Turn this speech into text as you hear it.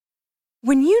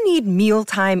When you need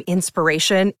mealtime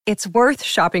inspiration, it's worth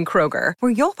shopping Kroger,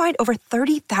 where you'll find over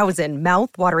 30,000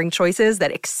 mouth-watering choices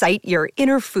that excite your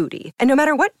inner foodie. And no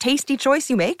matter what tasty choice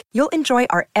you make, you'll enjoy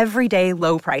our everyday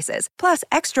low prices, plus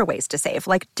extra ways to save,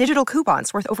 like digital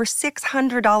coupons worth over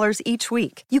 $600 each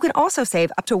week. You can also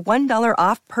save up to $1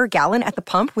 off per gallon at the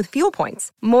pump with fuel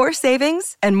points. More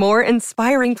savings and more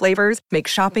inspiring flavors make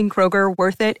shopping Kroger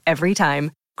worth it every time.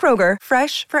 Kroger,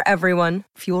 fresh for everyone.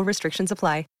 Fuel restrictions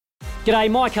apply. G'day,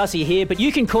 Mike Hussey here, but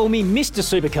you can call me Mr.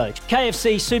 Supercoach.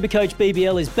 KFC Supercoach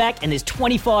BBL is back and there's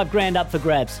 25 grand up for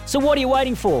grabs. So what are you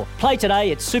waiting for? Play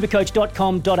today at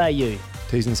supercoach.com.au.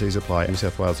 T's and C's apply. New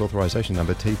South Wales authorisation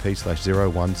number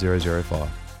TP/01005.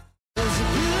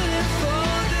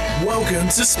 Welcome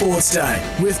to Sports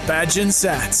Day with Badge and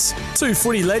Sats. Two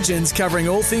footy legends covering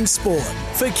all things sport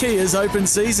for Kia's open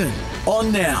season.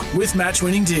 On now with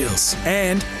match-winning deals.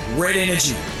 And Red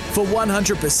Energy for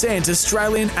 100%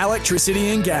 Australian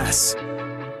electricity and gas.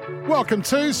 Welcome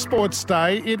to Sports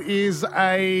Day. It is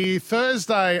a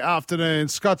Thursday afternoon.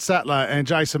 Scott Sattler and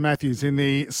Jason Matthews in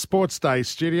the Sports Day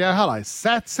studio. Hello,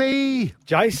 Satsy.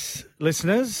 Jace,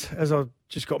 listeners, as I'm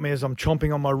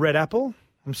chomping on my red apple.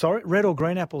 I'm sorry, red or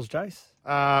green apples, Jace?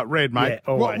 Red, mate. Yeah,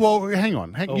 always. Well, hang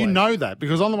on. You know that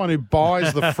because I'm the one who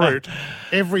buys the fruit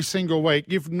every single week.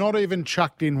 You've not even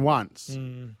chucked in once.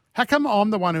 How come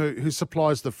I'm the one who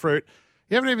supplies the fruit?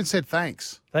 You haven't even said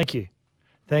thanks. Thank you.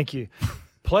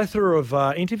 Plethora of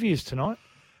interviews tonight.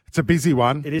 It's a busy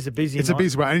one. It is a busy It's night. a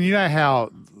busy one. And you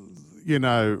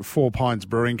know how, Four Pines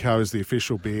Brewing Co. is the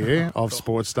official beer of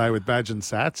Sports Day with Badge and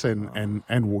Sats and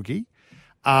Woogie.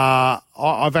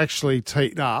 I've actually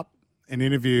teed up an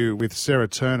interview with Sarah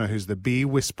Turner, who's the beer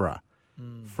whisperer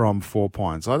from Four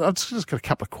Pines. I've just got a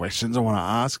couple of questions I want to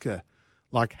ask her.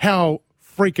 Like, how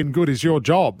freaking good is your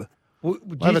job? Do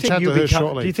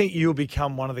you think you'll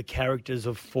become one of the characters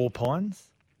of Four Pines?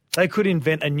 They could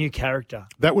invent a new character.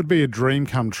 That would be a dream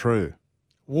come true.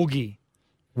 Woogie,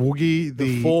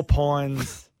 the Four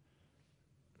Pines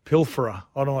pilferer.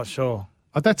 I'm not sure.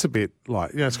 That's a bit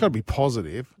like, it's got to be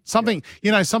positive. Something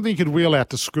you could wheel out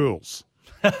to schools.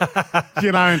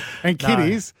 And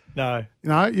kiddies. No,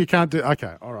 you can't do.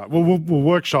 Okay, all right. Well, we'll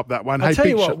workop that one. I'll tell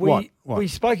you what. We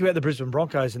spoke about the Brisbane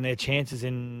Broncos and their chances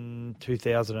in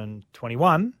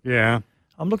 2021. Yeah.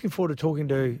 I'm looking forward to talking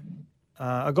to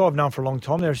a guy I've known for a long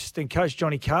time, their assistant coach,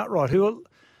 Johnny Cartwright, who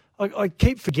I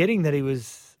keep forgetting that he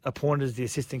was appointed as the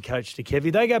assistant coach to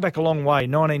Kevy. They go back a long way,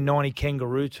 1990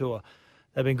 Kangaroo Tour.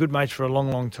 They've been good mates for a long,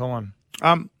 long time.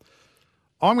 I'm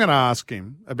going to ask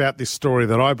him about this story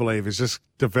that I believe is just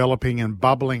developing and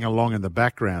bubbling along in the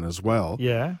background as well.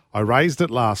 Yeah. I raised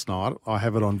it last night. I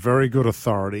have it on very good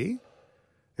authority.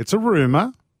 It's a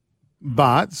rumour,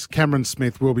 but Cameron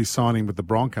Smith will be signing with the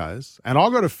Broncos. And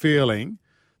I've got a feeling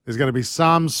there's going to be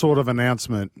some sort of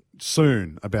announcement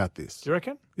soon about this. Do you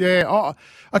reckon? Yeah.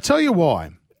 I'll tell you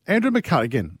why. Andrew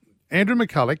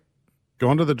McCulloch,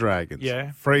 gone to the Dragons.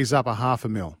 Yeah. Frees up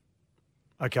 $500,000.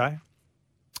 Okay.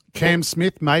 Cam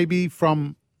Smith, maybe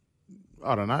from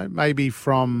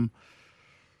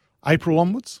April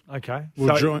onwards. Okay.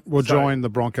 We'll join the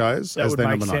Broncos that as their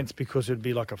would make number 9. sense because it would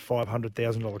be like a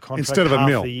 $500,000 contract instead of $1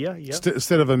 million. a year. Yep.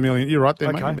 Instead of $1 million. You're right there,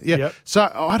 okay. mate. Yeah. Yep. So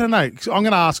I don't know. I'm going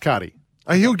to ask Cardi.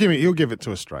 He'll give it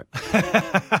to us straight.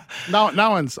 no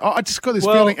one's. I just got this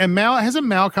feeling. And hasn't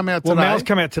Mal come out today? Well, Mal's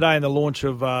come out today in the launch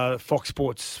of Fox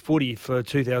Sports Footy for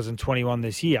 2021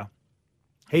 this year.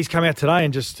 He's come out today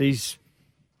and he's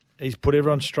put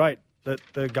everyone straight that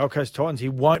the Gold Coast Titans, he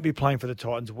won't be playing for the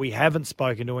Titans. We haven't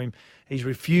spoken to him. He's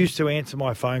refused to answer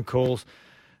my phone calls.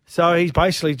 So he's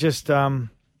basically just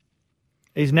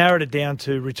he's narrowed it down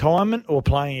to retirement or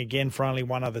playing again for only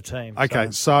one other team. Okay,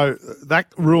 so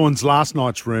that ruins last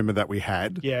night's rumour that we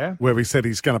had, yeah, where we said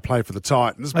he's going to play for the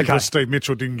Titans because Steve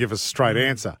Mitchell didn't give us a straight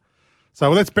answer. So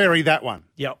let's bury that one.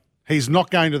 Yep. He's not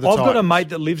going to the I've Titans. got a mate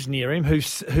that lives near him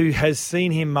who has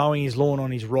seen him mowing his lawn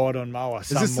on his ride-on mower. Is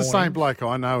this the same bloke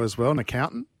I know as well, an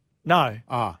accountant? No.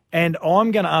 Ah. And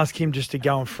I'm going to ask him just to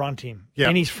go and front him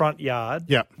in his front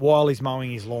yard while he's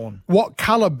mowing his lawn. What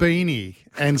colour beanie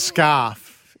and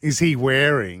scarf is he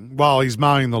wearing while he's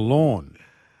mowing the lawn?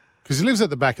 Because he lives at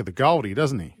the back of the Goldie,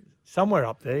 doesn't he? Somewhere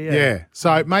up there, yeah. Yeah.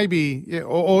 So maybe,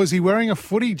 or is he wearing a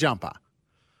footy jumper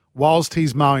whilst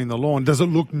he's mowing the lawn? Does it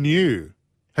look new?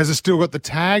 Has it still got the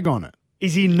tag on it?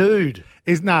 Is he nude?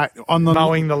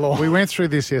 Mowing the lawn. We went through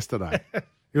this yesterday.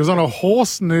 He was on a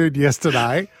horse nude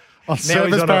yesterday on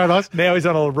Surfers Paradise. Now he's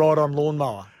on a ride-on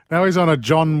lawnmower. Now he's on a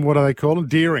John, what do they call him?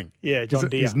 Deering. Yeah, John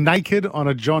Deere. He's naked on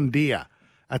a John Deere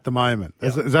at the moment.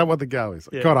 Is that what the go is?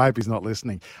 Yeah. God, I hope he's not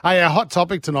listening. Hey, our hot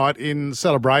topic tonight in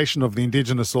celebration of the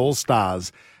Indigenous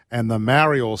All-Stars and the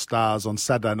Maori All-Stars on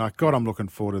Saturday night. God, I'm looking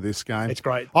forward to this game. It's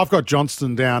great. I've got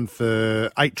Johnston down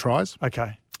for 8 tries.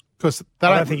 Okay. Because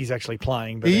I don't think he's actually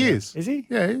playing. But he is. Is he?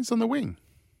 Yeah, he's on the wing.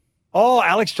 Oh,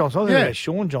 Alex Johnson. I was Yeah. about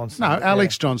Sean Johnson. No,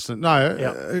 Alex Johnston. No,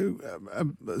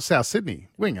 Yep. South Sydney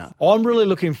winger. I'm really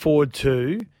looking forward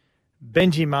to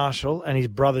Benji Marshall and his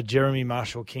brother Jeremy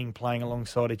Marshall King playing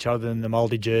alongside each other in the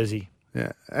Mouldy jersey.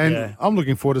 Yeah, and Yeah. I'm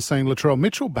looking forward to seeing Latrell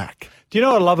Mitchell back. Do you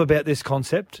know what I love about this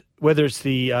concept? Whether it's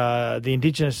the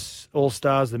Indigenous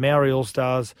All-Stars, the Maori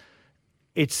All-Stars,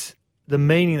 it's the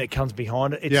meaning that comes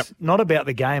behind it. It's not about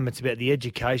the game. It's about the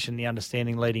education, the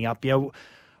understanding leading up. You know,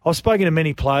 I've spoken to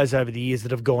many players over the years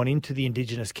that have gone into the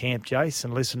Indigenous camp, Jace,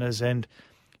 and listeners, and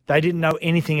they didn't know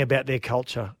anything about their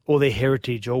culture or their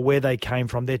heritage or where they came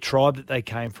from, their tribe that they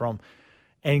came from.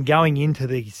 And going into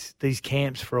these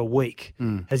camps for a week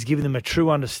has given them a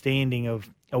true understanding of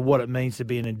what it means to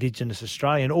be an Indigenous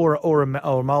Australian or a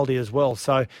Māori as well.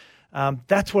 So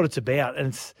that's what it's about.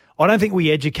 And I don't think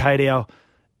we educate our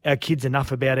kids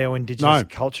enough about our Indigenous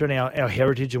culture and our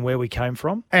heritage and where we came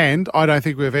from. And I don't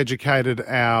think we've educated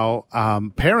our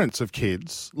parents of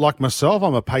kids. Like myself,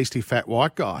 I'm a pasty, fat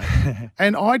white guy.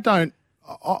 And I don't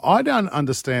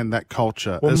understand that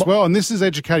culture as well. And this is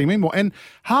educating me more. And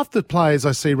half the players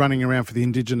I see running around for the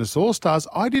Indigenous All-Stars,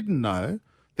 I didn't know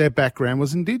their background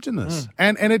was Indigenous.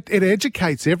 And it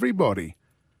educates everybody.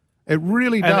 It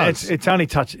really does. And it's only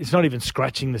touch. It's not even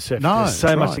scratching the surface. No, There's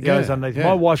so much that goes underneath. Yeah.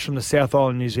 My wife's from the South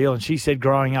Island, New Zealand. She said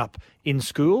growing up in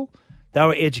school, they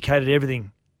were educated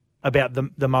everything about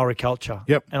the Maori culture.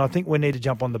 Yep. And I think we need to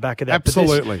jump on the back of that.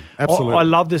 Absolutely. Absolutely. I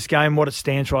love this game, what it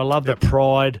stands for. I love the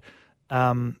pride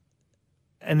and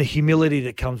the humility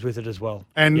that comes with it as well.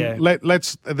 And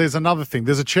there's another thing.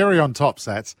 There's a cherry on top,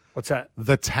 Sats. What's that?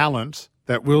 The talent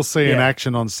that we'll see in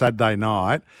action on Saturday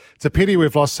night. It's a pity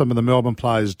we've lost some of the Melbourne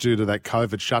players due to that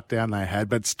COVID shutdown they had,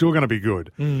 but it's still going to be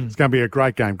good. It's going to be a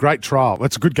great game, great trial.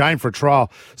 It's a good game for a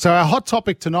trial. So our hot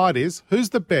topic tonight is, who's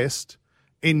the best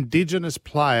Indigenous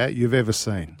player you've ever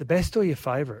seen? The best or your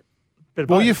favourite?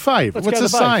 Well, your favourite. It's the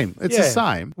same. It's the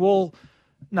same. Well,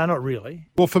 no, not really.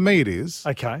 Well, for me it is.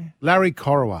 Okay. Larry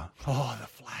Corowa. Oh, the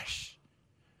Flash.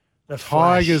 The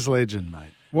Flash. Tigers legend,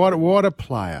 mate. What a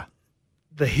player.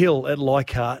 The hill at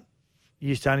Leichhardt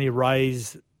used to only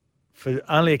raise for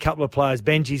only a couple of players.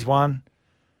 Benji's one.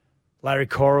 Larry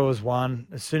Corowa was one.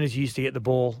 As soon as he used to get the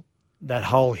ball, that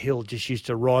whole hill just used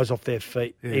to rise off their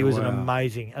feet. Yeah, he was an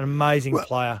amazing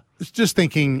player. Just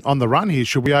thinking on the run here,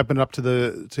 should we open it up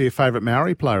to your favourite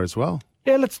Maori player as well?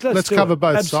 Yeah, let's cover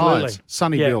both sides.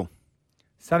 Sonny Bill.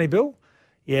 Sonny Bill?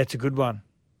 Yeah, it's a good one.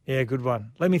 Yeah, good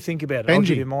one. Let me think about it. Benji. I'll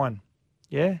give you mine.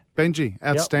 Yeah. Benji,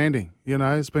 outstanding. Yep. You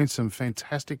know, there's been some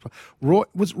fantastic. Roy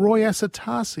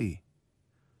Asatasi?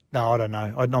 No, I don't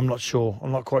know. I'm not sure.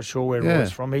 I'm not quite sure where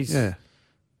Roy's from. I'm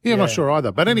not sure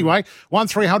either. But anyway,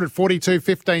 1300 42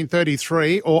 15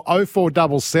 33 or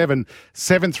 0477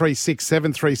 736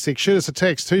 736. Shoot us a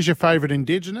text. Who's your favourite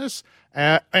Indigenous?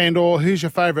 Or who's your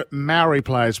favourite Maori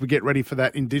players? We get ready for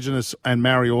that Indigenous and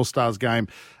Maori All-Stars game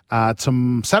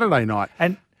Saturday night.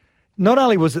 And not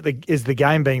only is the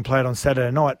game being played on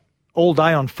Saturday night, all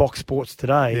day on Fox Sports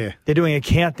today, they're doing a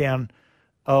countdown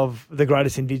of the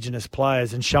greatest Indigenous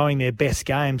players and showing their best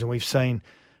games. And we've seen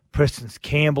Preston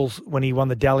Campbell's when he won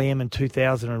the Dally M in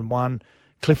 2001,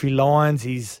 Cliffy Lyons,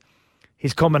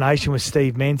 his combination with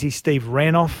Steve Menzies, Steve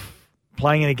Renouf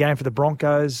playing in a game for the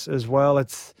Broncos as well.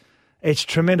 It's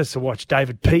tremendous to watch.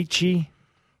 David Peachy.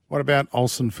 What about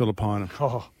Olsen Filipainen?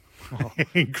 Oh,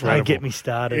 incredible. Don't get me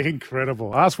started.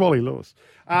 Incredible. Ask Wally Lewis.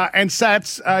 And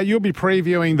Sats, you'll be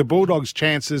previewing the Bulldogs'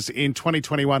 chances in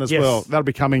 2021 as well. That'll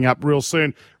be coming up real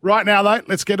soon. Right now, though,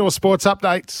 let's get to a sports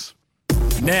update.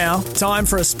 Now, time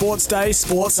for a Sports Day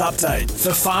sports update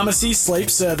for Pharmacy Sleep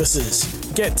Services.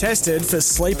 Get tested for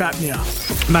sleep apnea.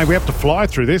 Mate, we have to fly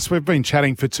through this. We've been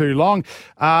chatting for too long.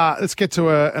 Let's get to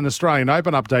an Australian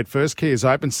Open update first. Kia's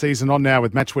Open season on now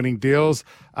with match-winning deals.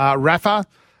 Rafa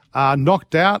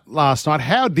knocked out last night.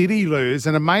 How did he lose?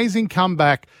 An amazing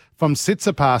comeback from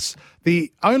Tsitsipas.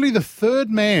 Only the third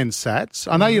man, Sats.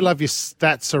 I know you love your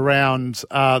stats around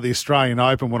the Australian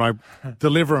Open when I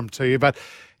deliver them to you, but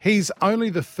he's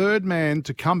only the third man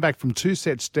to come back from 2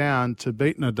 sets down to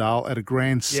beat Nadal at a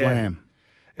Grand Slam.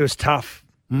 It was tough.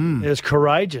 It was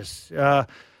courageous.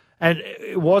 And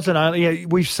it wasn't only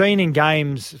we've seen in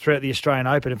games throughout the Australian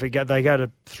Open, if they go to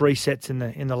 3 sets in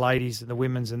the ladies and the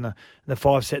women's and the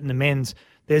 5 set in the men's,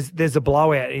 there's a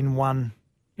blowout in one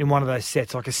of those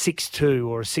sets, like a 6-2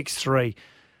 or a 6-3.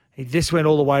 He just went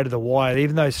all the way to the wire.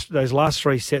 Even those last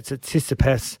 3 sets at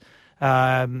Tsitsipas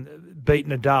beat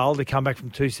Nadal to come back from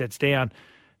 2 sets down.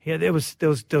 there was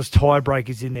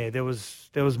tiebreakers in there. There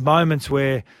was moments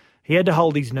where he had to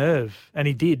hold his nerve, and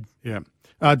he did. Yeah.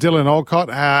 Dylan Alcott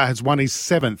has won his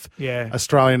 7th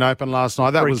Australian Open last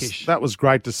night. That was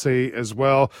great to see as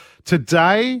well.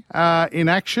 Today, in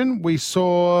action, we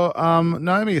saw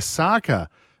Naomi Osaka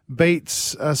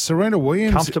beats Serena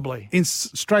Williams comfortably in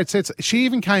straight sets. She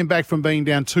even came back from being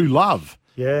down 2-love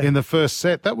in the first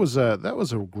set. That was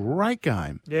a great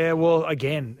game. Yeah, well,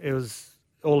 again, it was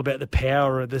all about the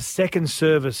power of the second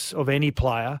service of any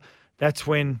player. That's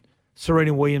when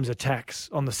Serena Williams attacks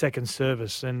on the second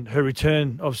service, and her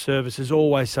return of service is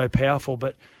always so powerful.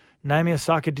 But Naomi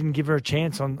Osaka didn't give her a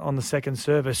chance on the second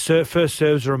service. First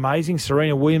serves are amazing.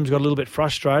 Serena Williams got a little bit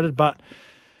frustrated, but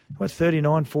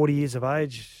 39, 40 years of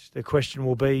age, the question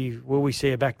will be, will we see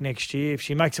her back next year? If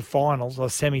she makes a finals or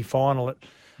semi-final at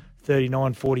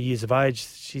 39, 40 years of age,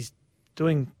 she's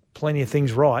doing plenty of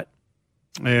things right.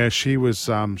 Yeah, she was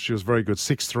very good.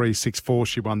 6-3, 6-4,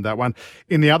 she won that one.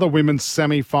 In the other women's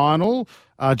semi-final,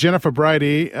 Jennifer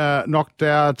Brady knocked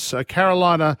out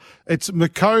Carolina. It's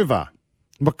Makova.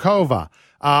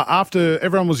 After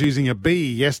everyone was using a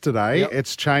B yesterday,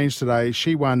 it's changed today.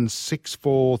 She won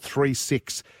 6-4,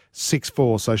 3-6,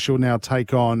 6-4. So she'll now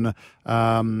take on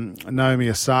Naomi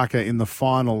Osaka in the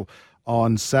final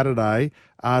on Saturday.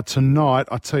 Tonight,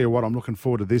 I tell you what, I'm looking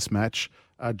forward to this match.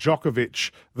 Djokovic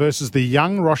versus the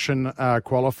young Russian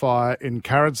qualifier in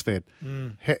Karatsvet.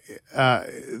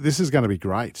 This is going to be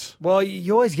great. Well,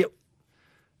 you always get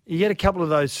a couple of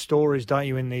those stories, don't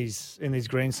you, in these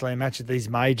Grand Slam matches, these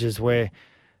majors, where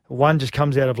one just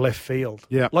comes out of left field.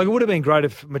 Yeah, like it would have been great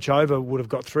if Machova would have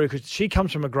got through, because she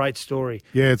comes from a great story.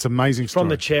 Yeah, it's an amazing story. From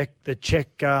the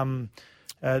Czech.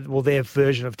 Their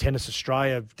version of Tennis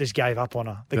Australia just gave up on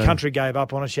her. The country gave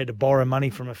up on her. She had to borrow money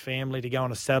from her family to go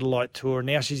on a satellite tour.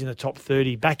 Now she's in the top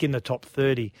 30, back in the top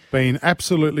 30. Been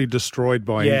absolutely destroyed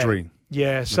by injury.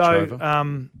 Yeah,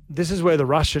 so this is where the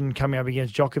Russian coming up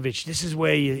against Djokovic, this is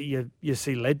where you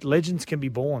see legends can be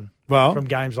born from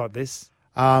games like this.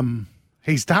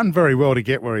 He's done very well to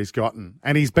get where he's gotten,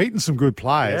 and he's beaten some good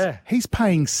players. Yeah. He's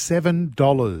paying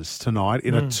 $7 tonight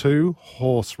in a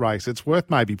 2-horse race. It's worth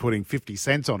maybe putting 50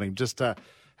 cents on him just to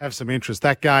have some interest.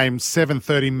 That game,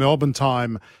 7:30 Melbourne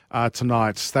time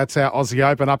tonight. That's our Aussie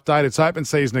Open update. It's open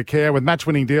season at Care with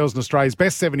match-winning deals in Australia's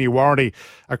best 7-year warranty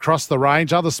across the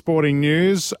range. Other sporting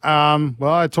news.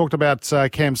 I talked about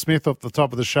Cam Smith off the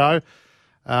top of the show.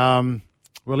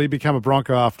 Will he become a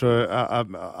Bronco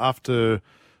after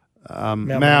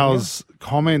Mao's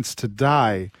comments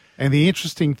today? And the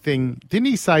interesting thing, didn't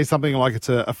he say something like it's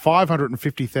a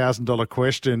 $550,000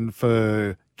 question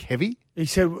for Kevy? He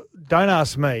said, don't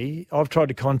ask me. I've tried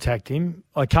to contact him.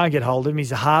 I can't get hold of him. He's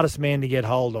the hardest man to get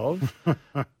hold of.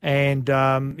 And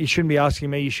you shouldn't be asking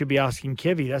me. You should be asking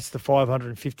Kevy. That's the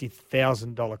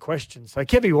 $550,000 question. So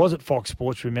Kevy was at Fox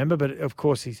Sports, remember, but of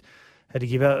course he's had to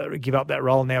give up that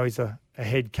role. Now he's a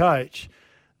head coach.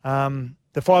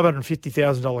 The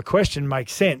 $550,000 question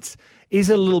makes sense. Is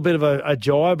it a little bit of a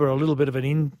jibe or a little bit of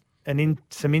some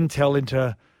intel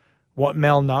into what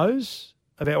Mel knows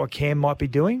about what Cam might be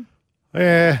doing?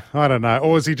 Yeah, I don't know.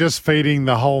 Or is he just feeding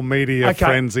the whole media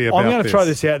frenzy about this? I'm going to throw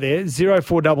this out there.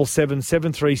 0477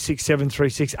 736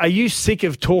 736. Are you sick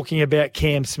of talking about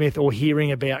Cam Smith or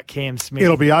hearing about Cam Smith?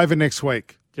 It'll be over next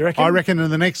week. Do you reckon? I reckon in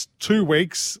the next 2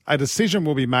 weeks, a decision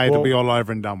will be made to be all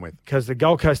over and done with. Because the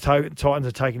Gold Coast Titans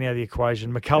are taken out of the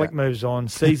equation. McCulloch moves on.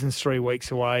 Season's 3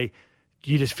 weeks away.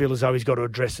 You just feel as though he's got to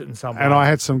address it in some way. And I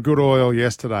had some good oil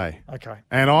yesterday. Okay.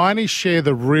 And I only share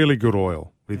the really good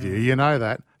oil with you. You know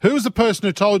that. Who was the person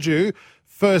who told you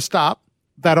first up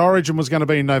that Origin was going to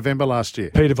be in November last year?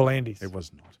 Peter V'landys. It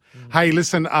was not. Hey,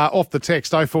 listen, off the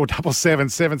text, 0477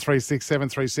 736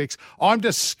 736. I'm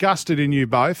disgusted in you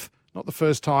both. Not the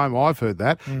first time I've heard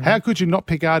that. Mm-hmm. How could you not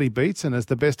pick Artie Beetson as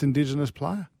the best Indigenous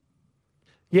player?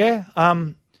 Yeah,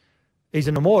 he's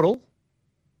an immortal.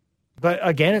 But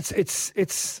again,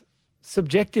 it's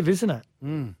subjective, isn't it?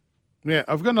 Mm. Yeah,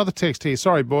 I've got another text here.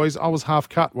 Sorry, boys, I was half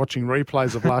cut watching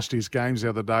replays of last year's games the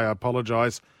other day. I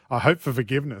apologise. I hope for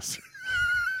forgiveness.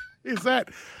 Is that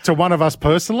to one of us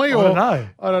personally? I don't know.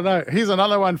 I don't know. Here's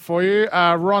another one for you.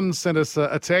 Ron sent us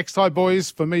a text. Hi,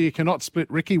 boys. For me, you cannot split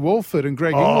Ricky Walford and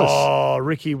Greg Inglis. Oh,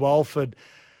 Ricky Walford.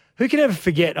 Who can ever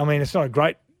forget? I mean, it's not a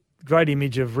great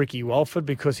image of Ricky Walford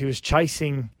because he was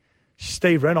chasing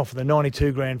Steve Renouf for the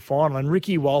 92 grand final. And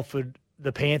Ricky Walford,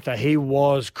 the Panther, he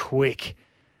was quick.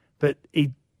 But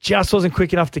he just wasn't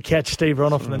quick enough to catch Steve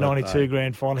Renouf in the 92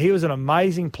 grand final. He was an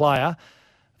amazing player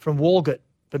from Walgett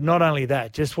But not only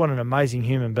that, just what an amazing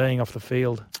human being off the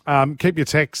field. Keep your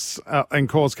texts and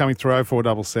calls coming through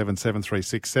 0477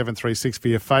 736 736 for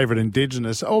your favourite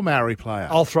Indigenous or Maori player.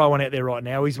 I'll throw one out there right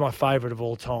now. He's my favourite of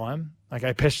all time.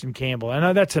 Okay, Preston Campbell. I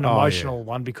know that's an emotional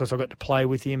one because I got to play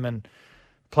with him and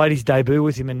played his debut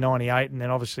with him in 98 and then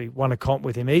obviously won a comp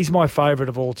with him. He's my favourite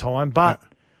of all time. But,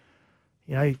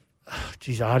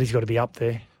 geez, Artie's got to be up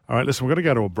there. All right, listen, we're going to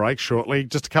go to a break shortly.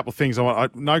 Just a couple of things.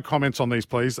 No comments on these,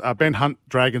 please. Ben Hunt,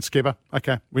 Dragon skipper.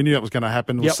 Okay, we knew that was going to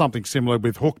happen. It was something similar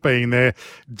with Hook being there.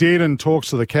 Dearden talks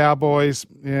to the Cowboys.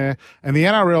 Yeah. And the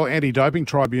NRL Anti-Doping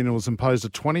Tribunal has imposed a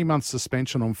 20-month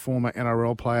suspension on former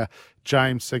NRL player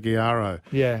James Seguiaro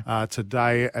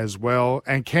today as well.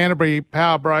 And Canterbury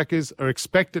Power Brokers are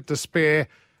expected to spare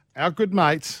our good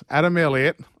mate, Adam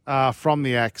Elliott, from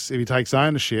the axe if he takes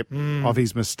ownership of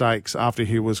his mistakes after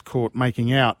he was caught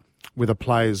making out with a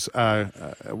player's,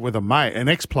 with a mate, an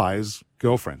ex-player's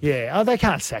girlfriend. Yeah, they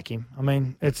can't sack him. I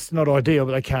mean, it's not ideal,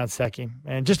 but they can't sack him.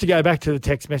 And just to go back to the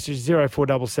text message,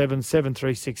 0477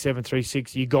 736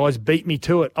 736, you guys beat me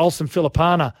to it. Olsen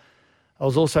Filipana. I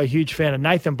was also a huge fan of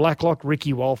Nathan Blacklock,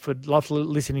 Ricky Walford. Love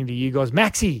listening to you guys.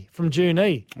 Maxie from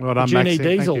Junee. Well done, Maxie.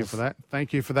 Diesels. Thank you for that.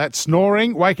 Thank you for that.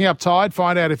 Snoring, waking up tired.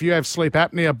 Find out if you have sleep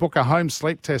apnea. Book a home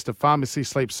sleep test at Pharmacy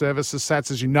Sleep Services.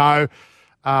 Sats, as you know,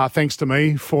 thanks to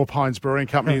me, Four Pines Brewing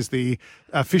Company is the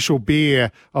official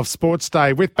beer of Sports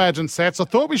Day with Badge and Sats. I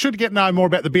thought we should get to know more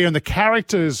about the beer and the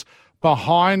characters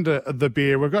behind the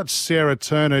beer. We've got Sarah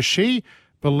Turner. She,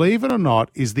 believe it or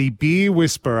not, is the beer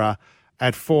whisperer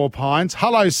at Four Pines.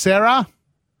 Hello, Sarah.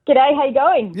 G'day, how you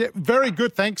going? Yeah, very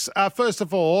good, thanks. First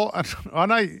of all, I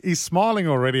know he's smiling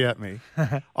already at me.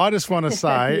 I just want to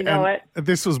say,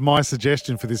 this was my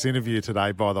suggestion for this interview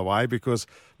today, by the way, because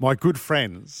my good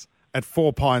friends at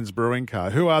Four Pines Brewing Co.,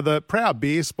 who are the proud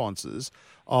beer sponsors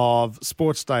of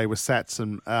Sports Day with Sats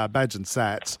and Badge and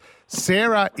Sats,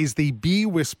 Sarah is the beer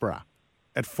whisperer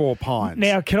at Four Pines.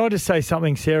 Now, can I just say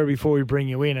something, Sarah, before we bring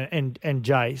you in, and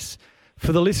Jace?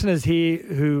 For the listeners here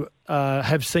who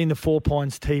have seen the Four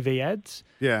Pines TV ads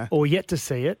or yet to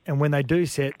see it, and when they do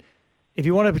see it, if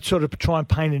you want to sort of try and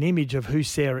paint an image of who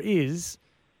Sarah is,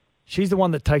 she's the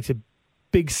one that takes a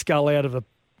big skull out of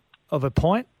a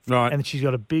pint, right? And she's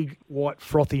got a big white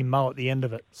frothy mo at the end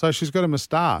of it. So she's got a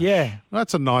moustache. Yeah.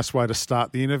 That's a nice way to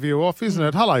start the interview off, isn't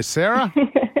it? Hello, Sarah.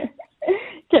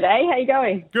 G'day, how you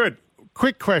going? Good.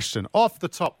 Quick question, off the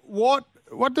top.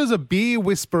 What does a beer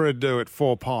whisperer do at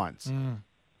Four Pines?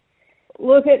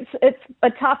 Look, it's a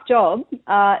tough job.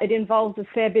 It involves a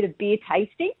fair bit of beer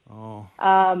tasting.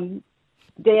 9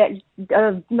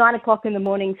 o'clock in the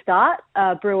morning start.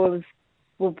 Brewers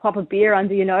will pop a beer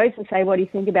under your nose and say, "What do you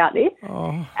think about this?"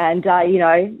 And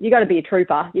you got to be a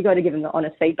trooper. You got to give them the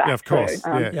honest feedback. Yeah, of course.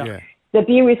 So, yeah. The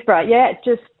beer whisperer, it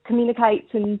just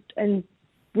communicates and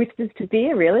whispers to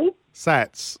beer, really.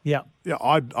 Sats. Yeah.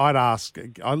 I'd ask.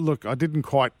 I didn't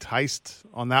quite taste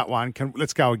on that one.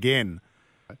 Let's go again.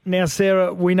 Now,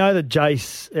 Sarah, we know that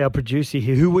Jace, our producer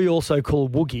here, who we also call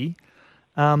Woogie,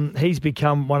 he's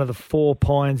become one of the Four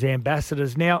Pines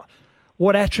ambassadors. Now,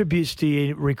 what attributes do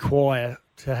you require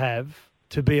to have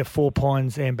to be a Four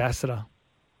Pines ambassador?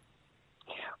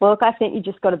 Well, look, I think you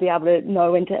just got to be able to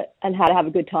know when to and how to have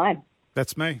a good time.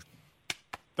 That's me.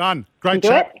 Done. Great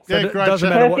chat. Yeah, great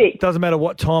chat. Doesn't matter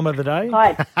what time of the day?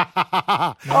 Right.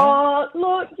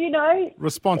 Look,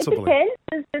 responsibly. It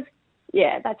depends.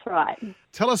 Yeah, that's right.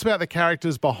 Tell us about the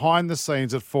characters behind the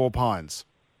scenes at Four Pines.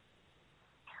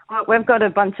 We've got a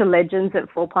bunch of legends at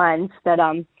Four Pines that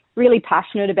really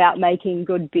passionate about making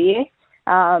good beer,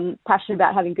 passionate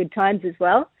about having good times as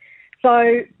well.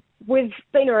 So we've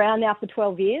been around now for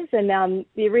 12 years, and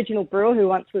the original brewer, who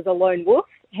once was a lone wolf,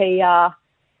 he's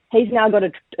now got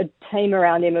a team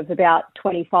around him of about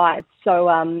 25.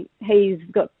 So he's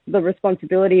got the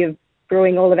responsibility of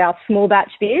brewing all of our small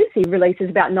batch beers. He releases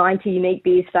about 90 unique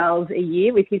beer styles a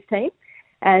year with his team.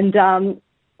 And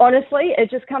honestly,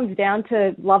 it just comes down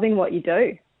to loving what you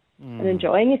do and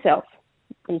enjoying yourself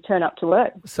when you turn up to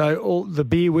work. So all the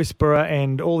beer whisperer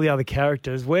and all the other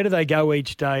characters, where do they go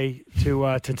each day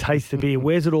to taste the beer?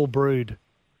 Where's it all brewed?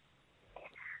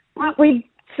 We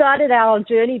started our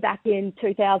journey back in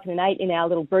 2008 in our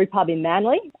little brew pub in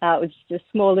Manly. It was just a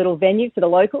small little venue for the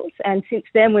locals, and since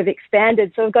then we've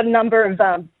expanded. So we've got a number of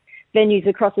venues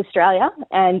across Australia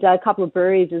and a couple of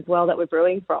breweries as well that we're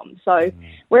brewing from. So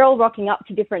we're all rocking up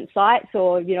to different sites,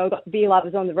 or we've got beer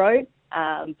lovers on the road.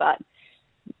 But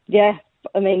yeah,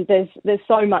 I mean, there's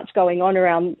so much going on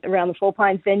around the Four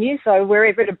Pines venue. So we're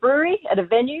either at a brewery, at a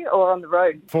venue, or on the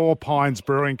road. Four Pines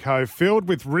Brewing Co., filled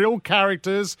with real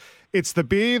characters. It's the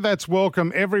beer that's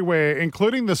welcome everywhere,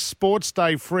 including the Sports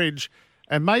Day fridge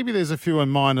and maybe there's a few in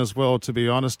mine as well, to be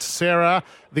honest. Sarah,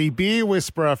 the beer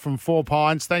whisperer from 4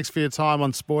 Pines, thanks for your time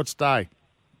on Sports Day.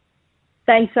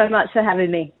 Thanks so much for having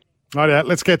me. All right,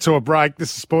 let's get to a break.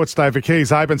 This is Sports Day for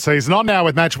Keys Open Season. On now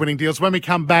with Match Winning Deals. When we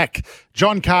come back,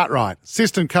 John Cartwright,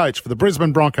 assistant coach for the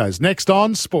Brisbane Broncos. Next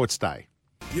on Sports Day.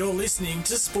 You're listening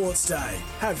to Sports Day.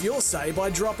 Have your say by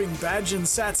dropping Badge and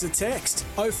Sats a text.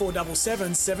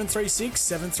 0477 736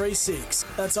 736.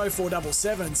 That's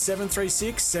 0477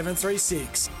 736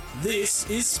 736. This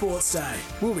is Sports Day.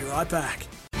 We'll be right back.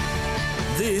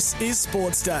 This is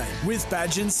Sports Day with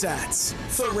Badge and Sats.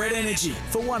 For Red Energy,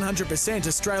 for 100%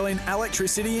 Australian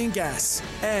electricity and gas.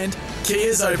 And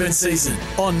Kia's Open Season.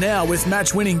 On now with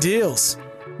match-winning deals.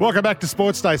 Welcome back to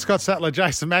Sports Day. Scott Sattler,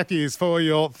 Jason Matthews for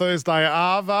your Thursday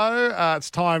Arvo.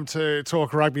 It's time to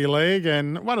talk rugby league,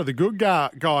 and one of the good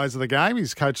guys of the game.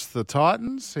 He's coached the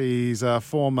Titans. He's a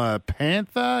former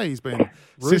Panther. He's been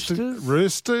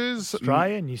Roosters,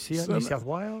 Australia, New South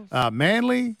Wales,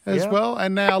 Manly as well,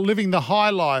 and now living the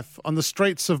high life on the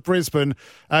streets of Brisbane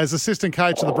as assistant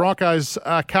coach of the Broncos.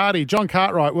 John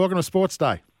Cartwright, welcome to Sports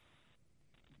Day.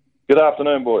 Good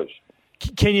afternoon, boys.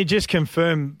 Can you just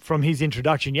confirm from his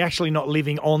introduction, you're actually not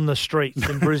living on the streets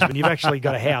in Brisbane? You've actually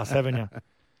got a house, haven't you?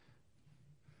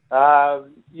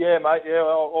 Yeah, mate. Yeah,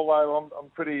 although I'm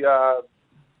pretty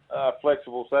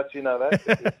flexible, so you know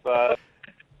that.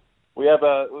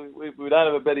 If we don't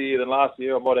have a better year than last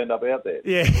year, I might end up out there.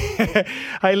 Yeah.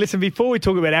 Hey, listen, before we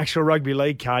talk about actual rugby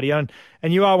league, Cardio,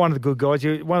 and you are one of the good guys.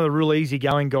 You're one of the real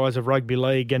easygoing guys of rugby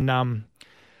league, and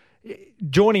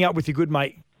joining up with your good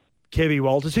mate, Kevy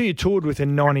Walters, who you toured with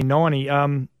in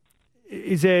 1990,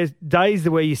 is there days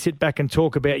where you sit back and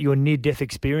talk about your near-death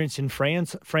experience in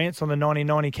France on the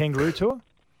 1990 Kangaroo Tour?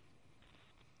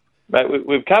 Mate,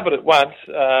 we've covered it once.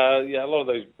 A lot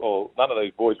of these, or none of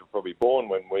these boys were probably born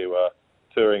when we were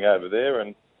touring over there,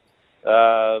 and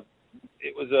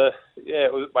it was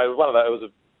one of those.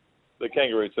 The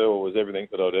Kangaroo Tour was everything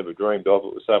that I'd ever dreamed of.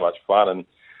 It was so much fun, and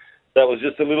that was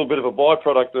just a little bit of a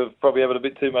byproduct of probably having a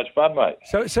bit too much fun, mate.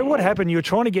 So what happened? You were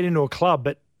trying to get into a club,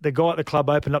 but the guy at the club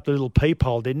opened up the little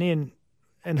peephole, didn't he?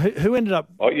 And who ended up?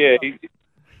 Oh yeah,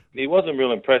 he wasn't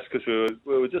real impressed because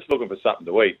we were just looking for something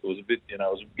to eat. It was a bit, it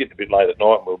was getting a bit late at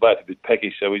night, and we were both a bit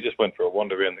peckish, so we just went for a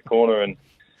wander around the corner, and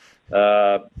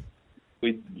there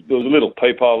was a little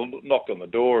peephole, knocked on the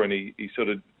door, and he sort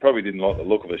of probably didn't like the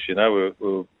look of us. We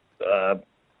were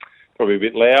probably a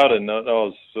bit loud, and I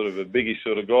was sort of a biggish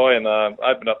sort of guy, and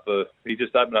he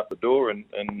just opened up the door and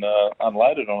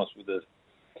unloaded on us with a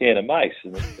can of mace,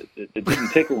 and it didn't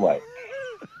tickle, mate.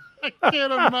 A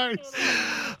can of mace.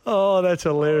 Oh, that's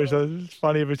hilarious. It's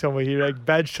funny every time we hear it.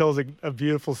 Badge tells a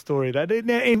beautiful story of that.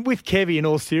 Now, and with Kevy, in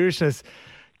all seriousness,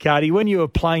 Cardi, when you were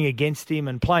playing against him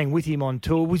and playing with him on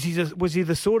tour, was he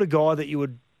the sort of guy that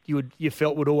you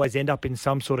felt would always end up in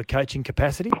some sort of coaching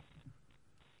capacity?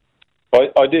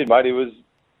 I did, mate. It was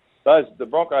the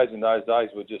Broncos in those days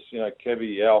were just,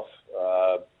 Kevy, Alf,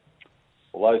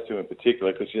 well, those two in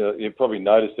particular, because you probably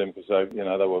noticed them because they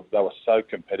were so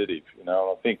competitive. And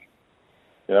I think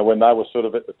when they were sort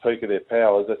of at the peak of their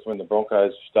powers, that's when the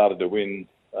Broncos started to win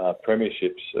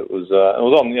premierships. It was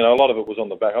on, a lot of it was on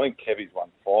the back. I think Kevy's won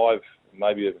 5,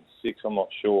 maybe even 6. I'm not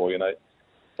sure.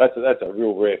 That's a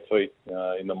real rare feat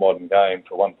in the modern game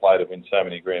for one player to win so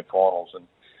many grand finals. And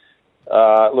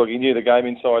look, he knew the game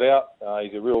inside out.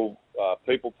 He's a real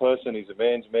people person. He's a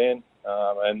man's man.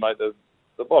 And mate, the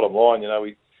bottom line,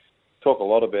 we talk a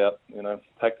lot about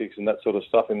tactics and that sort of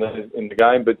stuff in the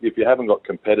game. But if you haven't got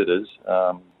competitors,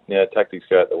 tactics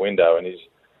go out the window. And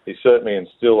he's certainly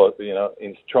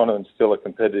trying to instill a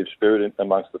competitive spirit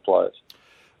amongst the players.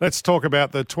 Let's talk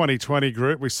about the 2020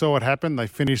 group. We saw it happen. They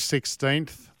finished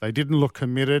 16th. They didn't look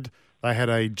committed. They had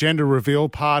a gender reveal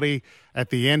party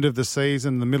at the end of the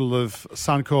season in the middle of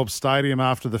Suncorp Stadium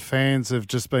after the fans have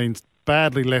just been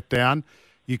badly let down.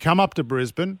 You come up to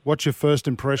Brisbane. What's your first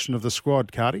impression of the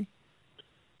squad, Cardi?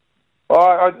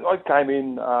 I came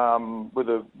in with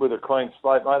a clean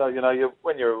slate, mate.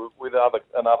 When you're with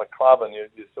another club and you're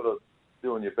sort of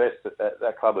doing your best at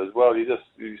that club as well, you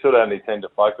sort of only tend to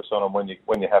focus on them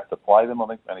when you have to play them. I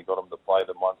think we only got them to play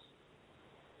them once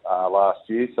last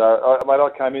year. So, I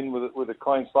came in with a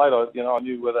clean slate. I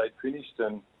knew where they'd finished,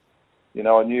 and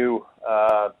I knew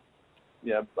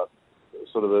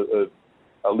sort of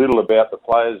a little about the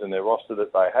players and their roster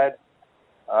that they had.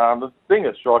 The thing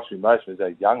that strikes me most is how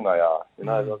young they are.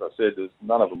 Like I said,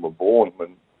 none of them were born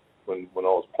when I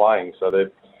was playing, so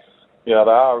they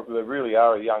really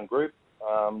are a young group.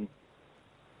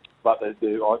 But I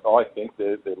think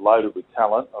they're loaded with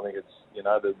talent. I think it's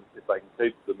if they can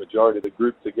keep the majority of the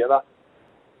group together,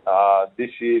 this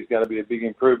year is going to be a big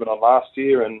improvement on last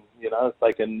year, and if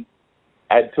they can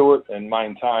add to it and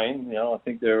maintain, I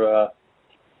think they're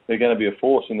going to be a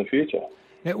force in the future.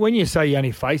 Now, when you say you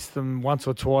only faced them once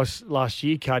or twice last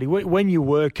year, Cardi, when you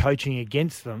were coaching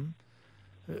against them,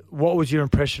 what was your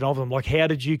impression of them? Like, how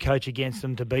did you coach against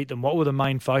them to beat them? What were the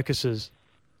main focuses?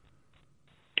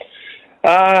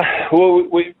 Well,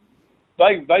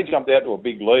 they jumped out to a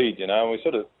big lead, and we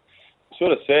sort of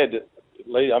said,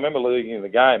 I remember leading in the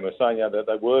game, we were saying that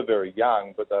they were very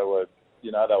young, but they were, they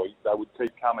would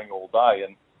keep coming all day,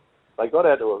 and they got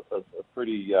out to a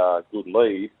pretty good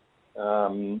lead.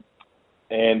 And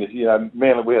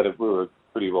Manly, we were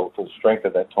pretty well full strength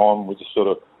at that time. We just sort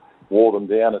of wore them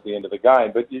down at the end of the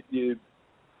game. But you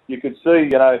could see,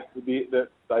 that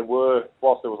they were,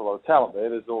 whilst there was a lot of talent there,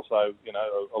 there's also,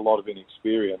 a lot of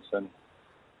inexperience and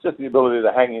just the ability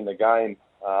to hang in the game.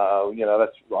 I know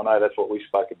that's what we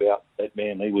spoke about at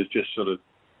Manly, was just sort of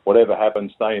whatever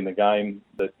happened, stay in the game.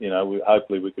 That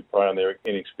hopefully we could prey on their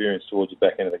inexperience towards the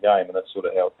back end of the game, and that's sort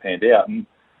of how it panned out. And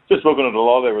just looking at a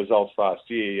lot of their results last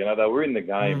year, they were in the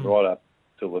game right up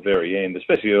till the very end,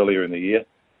 especially earlier in the year.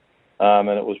 And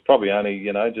it was probably only,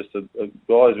 just guys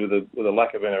with a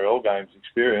lack of NRL games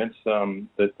experience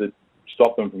that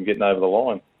stopped them from getting over the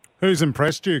line. Who's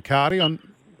impressed you, Cardi,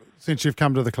 since you've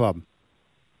come to the club?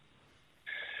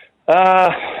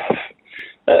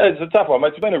 It's a tough one, mate.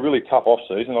 It's been a really tough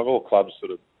off-season. Like, all clubs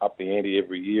sort of up the ante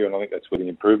every year, and I think that's where the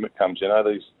improvement comes.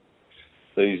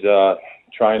 These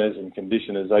trainers and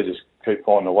conditioners, they just keep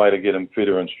finding a way to get them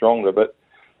fitter and stronger. But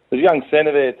there's a young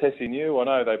centre there, Tessie New. I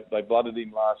know they blooded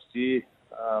him last year.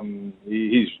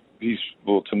 He's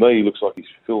to me, he looks like he's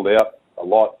filled out a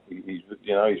lot. He's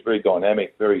very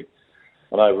dynamic. I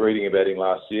know reading about him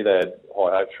last year, they had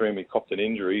high hopes for him. He copped an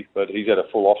injury, but he's had a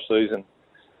full off season.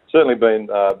 Certainly been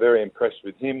very impressed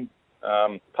with him.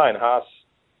 Payne Haas,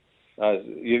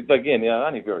 again,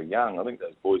 only very young. I think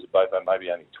those boys are both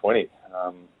maybe only 20.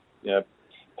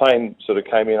 Payne sort of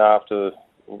came in after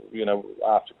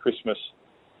Christmas.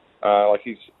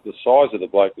 He's the size of the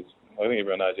bloke is. I think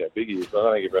everyone knows how big he is, but I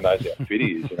don't think everyone knows how fit he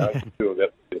is. He's still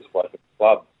about the best bloke at the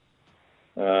club.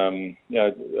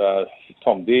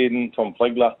 Tom Dearden, Tom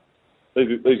Flegler.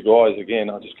 These guys, again,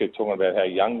 I just keep talking about how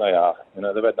young they are. They've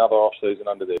had another off-season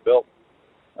under their belt.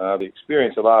 The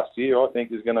experience of last year, I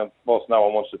think, is going to, whilst no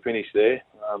one wants to finish there,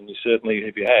 you certainly,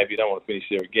 if you have, you don't want to finish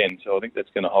there again. So I think that's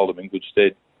going to hold them in good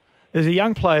stead. There's a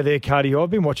young player there, Cardi, I've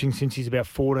been watching since he's about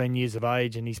 14 years of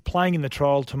age, and he's playing in the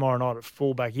trial tomorrow night at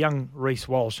fullback, young Reece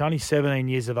Walsh, only 17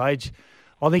 years of age.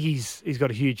 I think he's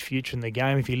got a huge future in the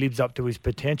game if he lives up to his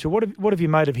potential. What have you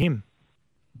made of him?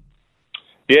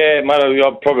 Yeah, mate, I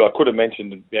could have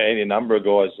mentioned any number of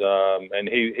guys, and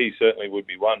he certainly would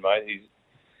be one, mate.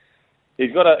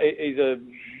 He's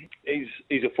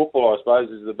a footballer, I suppose,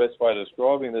 is the best way to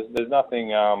describe him. There's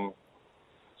nothing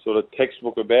sort of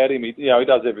textbook about him. He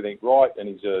does everything right, and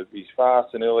he's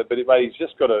fast and early, but he's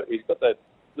got that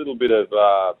little bit of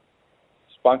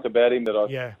spunk about him that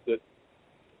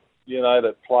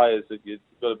players that you've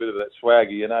got a bit of that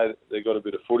swagger. They've got a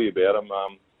bit of footy about them.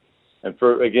 And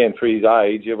for his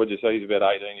age, would you say he's about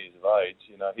 18 years of age?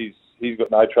 He's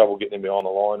got no trouble getting him behind the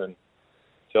line and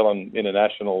telling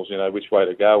internationals, which way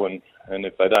to go. And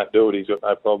if they don't do it, he's got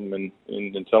no problem in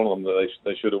telling them that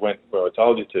they should have went where I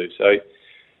told you to. So,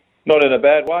 not in a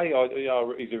bad way.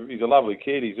 He's a lovely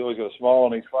kid. He's always got a smile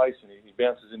on his face, and he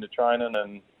bounces into training.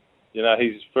 And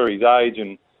he's for his age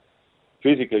and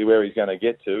physically where he's going to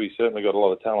get to. He's certainly got a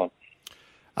lot of talent.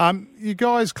 You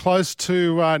guys close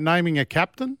to naming a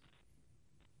captain?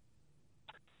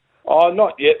 Oh,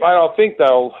 not yet, mate. I think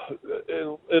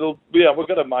we've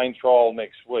got a main trial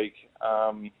next week,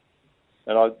 and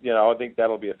I think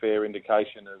that'll be a fair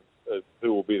indication of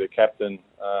who will be the captain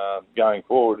going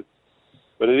forward.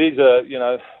 But it is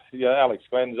Alex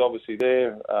Glenn's obviously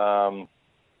there.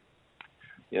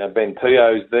 Ben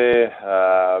Teo's there.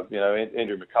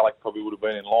 Andrew McCulloch probably would have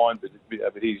been in line, but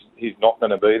he's not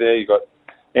going to be there. You've got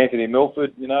Anthony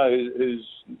Milford, who's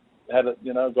had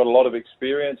got a lot of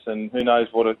experience, and who knows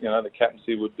what the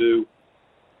captaincy would do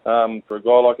for a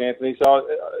guy like Anthony. So,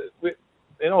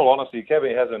 in all honesty,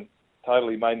 Kevin hasn't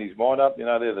totally made his mind up. They're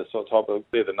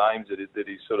the names that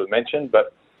he's sort of mentioned,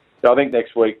 but I think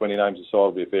next week when he names the side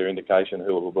will be a fair indication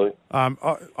who it will be. I'm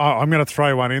going to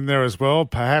throw one in there as well.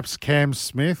 Perhaps Cam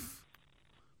Smith.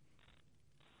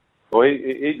 Well,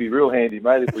 he'd be real handy,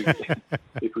 mate, if we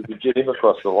could get him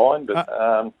across the line. But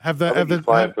he's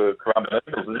playing for Currumbin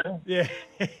Eagles, isn't he? Yeah.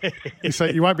 So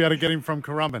you won't be able to get him from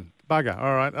Currumbin. Bugger.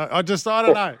 All right. I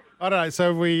don't know.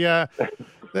 So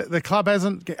the club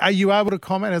hasn't. Are you able to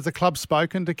comment? Has the club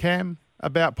spoken to Cam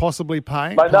about possibly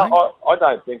paying? But no, I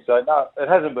don't think so. No, it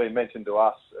hasn't been mentioned to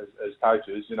us as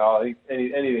coaches. You know, I think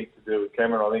anything to do with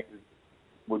Cameron, I think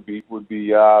would be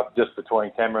just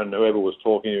between Cameron and whoever was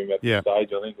talking to him at the stage.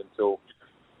 I think until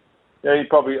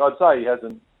I'd say he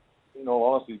hasn't, in all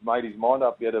honesty, made his mind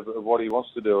up yet of what he wants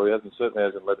to do. He certainly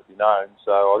hasn't let it be known.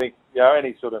 So I think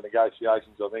any sort of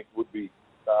negotiations, I think, would be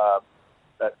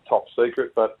that top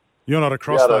secret. But you're not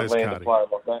across those, Cardi. Like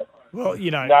that. Well,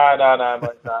 you know. No,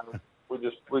 mate, no. We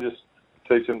just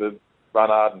teach them to run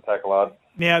hard and tackle hard.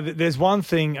 Now, there's one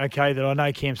thing, okay, that I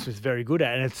know Cam Smith's very good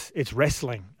at, and it's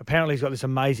wrestling. Apparently, he's got this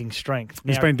amazing strength.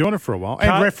 He's been doing it for a while,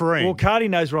 and refereeing. Well, Cardi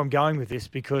knows where I'm going with this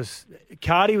because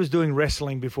Cardi was doing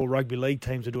wrestling before rugby league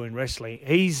teams were doing wrestling.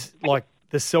 He's like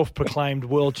the self-proclaimed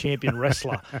world champion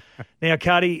wrestler. Now,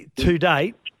 Cardi, to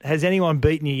date, has anyone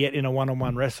beaten you yet in a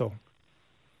one-on-one wrestle?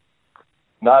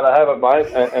 No, they haven't,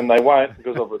 mate, and they won't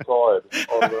because I've retired.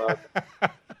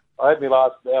 I had my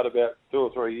last bout about 2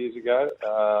 or 3 years ago.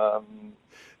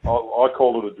 I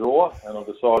called it a draw, and I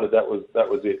decided that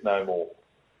was it, no more.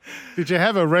 Did you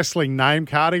have a wrestling name,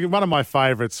 Cardi? One of my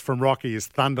favourites from Rocky is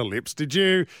Thunder Lips. Did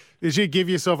you give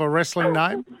yourself a wrestling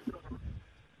name?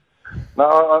 No,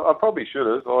 I probably should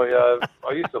have.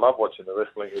 I used to love watching the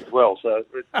wrestling as well, so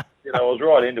I was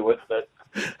right into it. But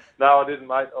no, I didn't,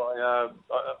 mate.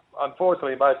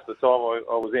 Unfortunately, most of the time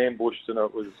I was ambushed, and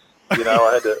it was. I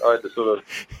had to sort of.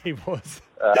 He was.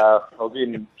 I was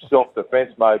in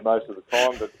self-defence mode most of the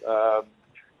time, but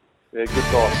good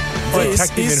time.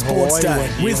 This is Sports Day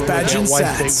with Badge and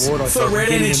Sats for Red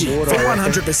Energy, for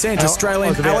 100%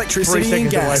 Australian electricity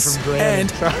and gas, and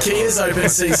Kia's open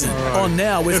season. On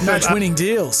now with match-winning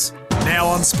deals. Now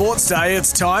on Sports Day,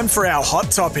 it's time for our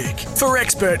hot topic. For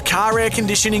expert car air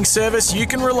conditioning service you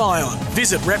can rely on,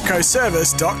 visit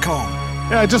repcoservice.com.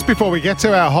 Just before we get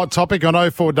to our hot topic on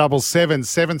 0477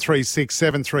 736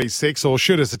 736 or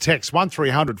shoot us a text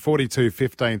 1300 42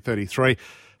 15 33.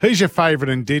 Who's your favourite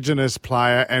Indigenous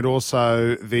player and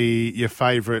also your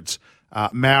favourite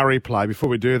Maori player? Before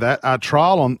we do that,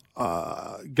 trial on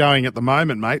going at the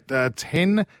moment, mate.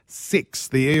 10-6.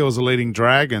 The Eels are leading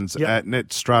Dragons at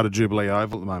Net Strata Jubilee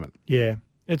Oval at the moment. Yeah.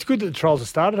 It's good that the trials have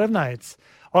started, haven't they?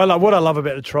 What I love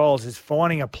about the trials is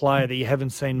finding a player that you haven't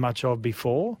seen much of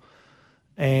before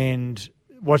and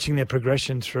watching their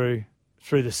progression through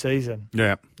the season.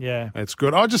 Yeah. Yeah. It's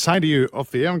good. I was just saying to you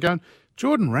off the air, I'm going,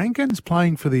 Jordan Rankin's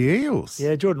playing for the Eels.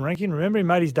 Yeah, Jordan Rankin. Remember, he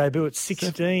made his debut at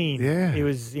 16. Yeah. He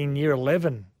was in year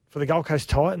 11 for the Gold Coast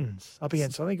Titans up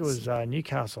against, I think it was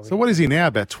Newcastle. So what is he now,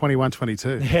 about 21,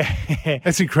 22? Yeah.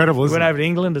 That's incredible, isn't it? Went over to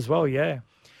England as well, yeah.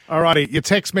 All righty, your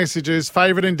text messages,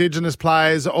 favourite Indigenous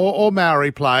players or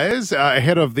Maori players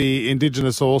ahead of the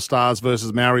Indigenous All-Stars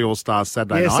versus Maori All-Stars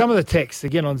Saturday night. Yeah, some of the texts,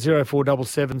 again, on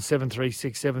 0477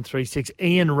 736 736.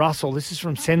 Ian Russell, this is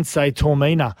from Sensei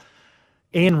Tormina.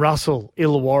 Ian Russell,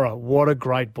 Illawarra, what a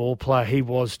great ball player he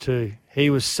was too. He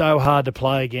was so hard to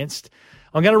play against.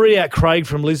 I'm going to read out Craig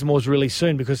from Lismore's really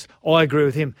soon because I agree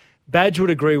with him. Badge would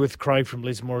agree with Craig from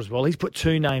Lismore as well. He's put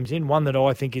two names in, one that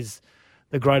I think is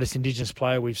the greatest Indigenous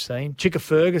player we've seen. Chicka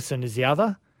Ferguson is the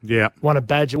other. Yeah. One of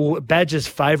Badge's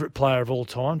favourite player of all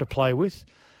time to play with.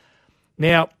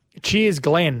 Now, cheers,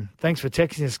 Glenn. Thanks for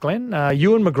texting us, Glenn.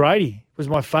 Ewan McGrady was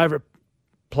my favourite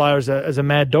player as a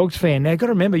Mad Dogs fan. Now, you've got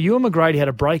to remember, Ewan McGrady had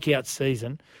a breakout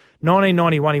season.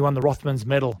 1991, he won the Rothmans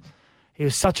medal. He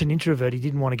was such an introvert, he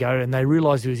didn't want to go, and they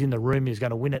realised he was in the room, he was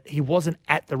going to win it. He wasn't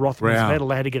at the Rothmans medal.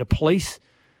 They had to get a police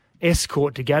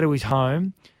escort to go to his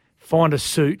home, find a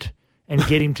suit, and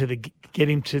get him to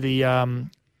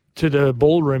the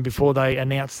ballroom before they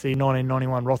announced the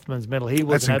 1991 Rothmans medal. He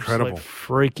was an absolute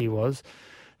freak, he was.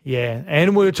 Yeah,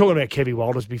 and we were talking about Kevin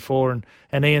Walters before,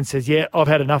 and Ian says, yeah, I've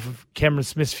had enough of Cameron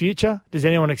Smith's future. Does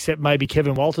anyone except maybe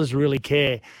Kevin Walters really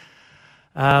care?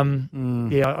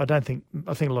 Yeah, I think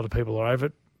a lot of people are over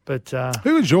it. But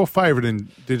who is your favourite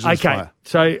Indigenous player? Okay,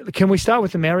 so can we start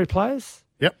with the Maori players?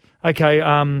 Yep. Okay,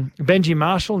 Benji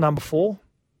Marshall, number 4.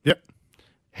 Yep.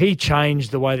 He changed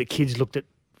the way that kids looked at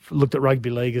rugby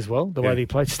league as well, the way that he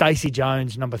played. Stacey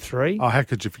Jones, number 3. Oh, how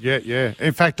could you forget? Yeah.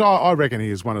 In fact, I reckon he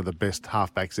is one of the best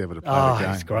halfbacks ever to play the game.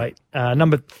 He's great.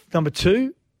 Number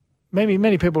 2,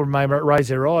 many people may raise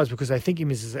their eyes because they think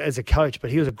him as a coach,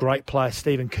 but he was a great player,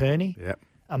 Stephen Kearney. Yep.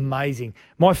 Amazing.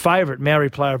 My favourite Maori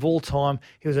player of all time.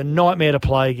 He was a nightmare to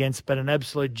play against, but an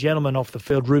absolute gentleman off the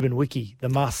field, Ruben Wiki, the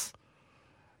Muss.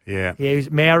 Yeah. Yeah,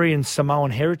 he's Maori and Samoan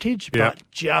heritage, but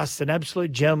just an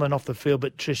absolute gentleman off the field,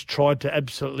 but just tried to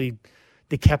absolutely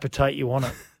decapitate you on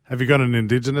it. Have you got an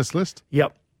Indigenous list?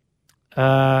 Yep.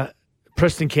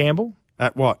 Preston Campbell.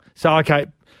 At what? So, okay,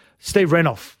 Steve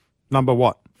Renouf. Number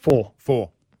what? 4.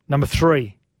 Number Number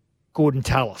 3, Gordon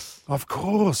Tallis. Of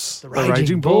course. The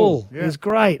Raging Bull. Yeah. He was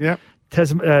great. Yep.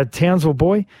 Townsville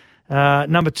boy.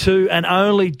 Number 2, and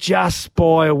only just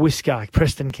by a whisker,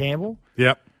 Preston Campbell.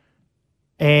 Yep.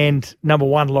 And number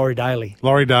 1, Laurie Daly.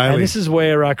 Laurie Daly. And this is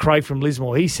where Craig from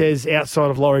Lismore, he says outside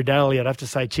of Laurie Daly, I'd have to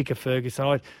say Chicka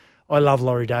Ferguson. I love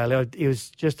Laurie Daly. He was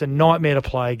just a nightmare to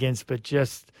play against, but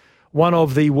just one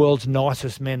of the world's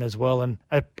nicest men as well, and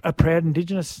a proud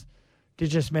Indigenous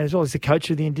man as well. He's the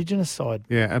coach of the Indigenous side.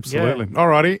 Yeah, absolutely. Yeah. All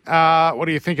righty. What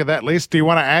do you think of that list? Do you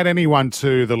want to add anyone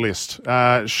to the list?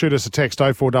 Shoot us a text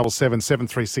 0477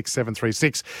 736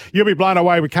 736. You'll be blown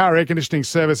away with car air conditioning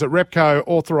service at Repco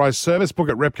Authorised Service. Book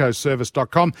at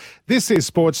repcoservice.com. This is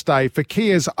Sports Day for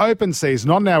Kia's open season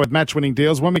on now with match-winning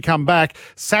deals. When we come back,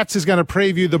 Sats is going to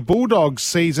preview the Bulldogs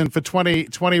season for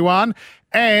 2021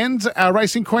 and our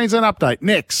Racing Queensland update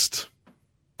next.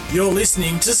 You're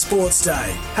listening to Sports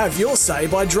Day. Have your say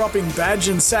by dropping Badge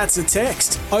and Sats a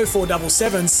text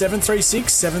 0477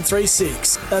 736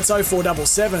 736. That's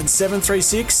 0477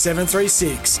 736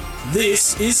 736.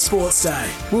 This is Sports Day.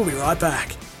 We'll be right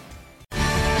back.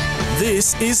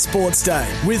 This is Sports Day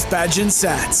with Badge and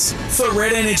Sats for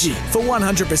Red Energy for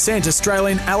 100%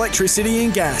 Australian electricity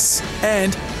and gas,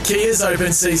 and Kia's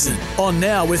open season on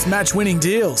now with match-winning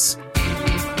deals.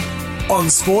 On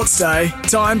Sports Day,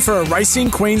 time for a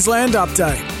Racing Queensland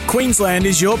update. Queensland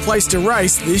is your place to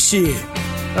race this year.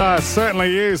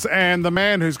 Certainly is. And the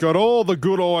man who's got all the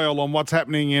good oil on what's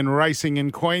happening in racing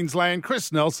in Queensland,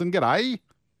 Chris Nelson. G'day.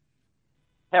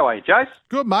 How are you, Jace?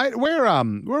 Good, mate. We're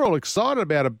all excited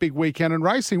about a big weekend in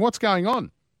racing. What's going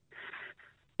on?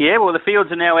 Yeah, well, the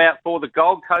fields are now out for the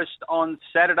Gold Coast on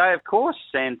Saturday, of course,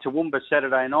 and Toowoomba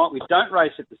Saturday night. We don't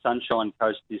race at the Sunshine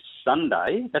Coast this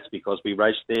Sunday. That's because we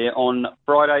raced there on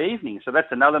Friday evening. So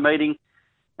that's another meeting.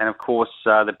 And, of course,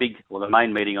 the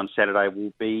main meeting on Saturday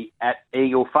will be at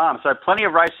Eagle Farm. So plenty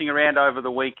of racing around over the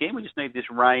weekend. We just need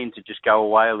this rain to just go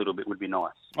away a little bit would be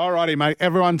nice. All righty, mate.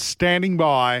 Everyone's standing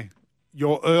by.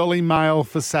 Your early mail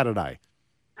for Saturday.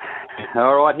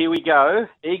 All right, here we go.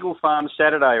 Eagle Farm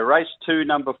Saturday, race 2,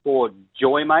 number 4,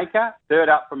 Joymaker. Third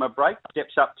up from a break,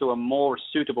 steps up to a more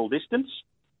suitable distance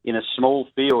in a small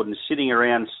field and sitting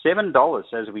around $7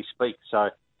 as we speak. So I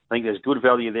think there's good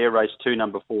value there. Race 2,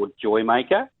 number 4,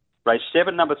 Joymaker. Race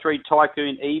 7, number 3,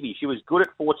 Tycoon Evie. She was good at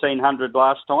 1,400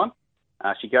 last time.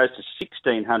 She goes to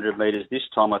 1,600 metres this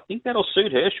time. I think that'll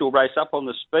suit her. She'll race up on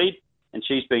the speed, and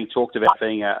she's being talked about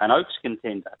being an Oaks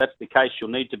contender. If that's the case, she'll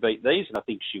need to beat these, and I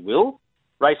think she will.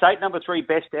 Race 8, number 3,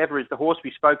 Best Ever, is the horse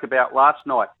we spoke about last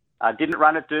night. Didn't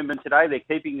run at Doomben today. They're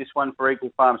keeping this one for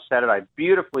Eagle Farm Saturday.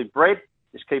 Beautifully bred.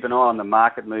 Just keep an eye on the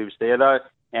market moves there, though.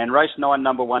 And race 9,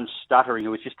 number 1, Stuttering,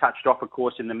 who was just touched off, of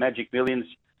course, in the Magic Millions,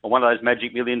 or one of those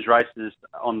Magic Millions races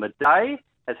on the day.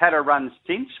 Has had a run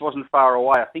since, wasn't far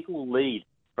away. I think it will lead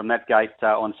from that gate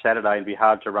on Saturday and be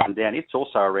hard to run down. It's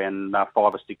also around $5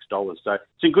 or $6. So it's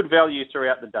in good value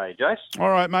throughout the day, Jace. All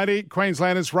right, matey.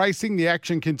 Queenslanders racing. The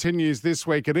action continues this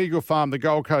week at Eagle Farm, the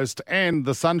Gold Coast and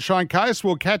the Sunshine Coast.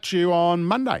 We'll catch you on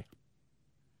Monday.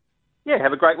 Yeah,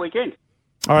 have a great weekend.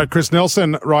 All right, Chris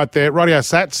Nelson right there. Radio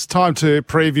Sats, time to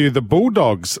preview the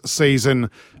Bulldogs season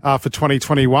for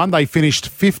 2021. They finished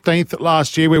 15th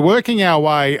last year. We're working our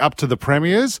way up to the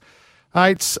Premiers.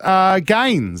 It's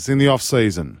gains in the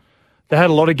off-season. They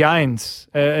had a lot of gains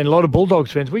and a lot of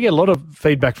Bulldogs fans. We get a lot of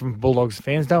feedback from Bulldogs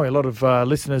fans, don't we? A lot of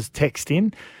listeners text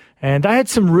in. And they had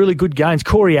some really good gains.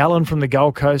 Corey Allen from the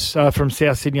Gold Coast, from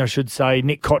South Sydney, I should say.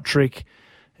 Nick Kotrick.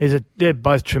 They're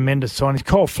both tremendous signings.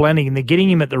 Kyle Flanagan, they're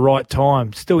getting him at the right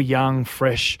time. Still young,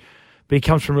 fresh, but he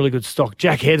comes from really good stock.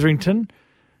 Jack Hetherington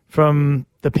from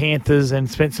the Panthers and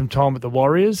spent some time with the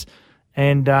Warriors.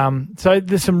 And so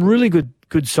there's some really good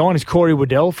signings. Corey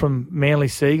Waddell from Manly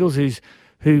Seagulls,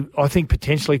 who I think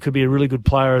potentially could be a really good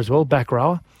player as well, back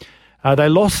rower. They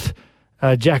lost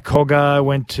Jack Cogger,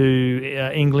 went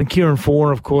to England. Kieran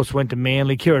Fauna, of course, went to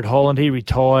Manly. Kieran Holland, he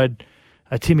retired.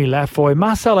 Timmy Lafoy.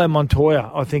 Marcelo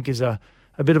Montoya, I think, is a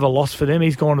bit of a loss for them.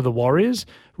 He's gone to the Warriors.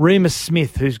 Remus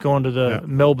Smith, who's gone to the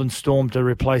Melbourne Storm to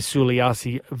replace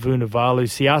Suliasi Vunivalu.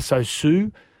 Siaso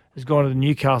Su has gone to the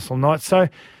Newcastle Knights. So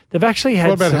they've actually had.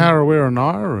 What about Harawira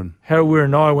Nair? Harawira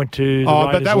Nair went to the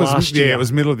Raiders but that was last year. It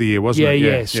was middle of the year, wasn't it?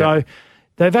 Yeah. So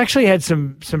they've actually had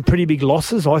some pretty big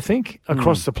losses, I think,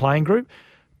 across the playing group.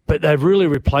 But they've really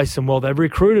replaced them well. They've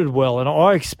recruited well, and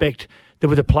I expect that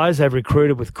with the players they've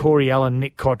recruited with Corey Allen,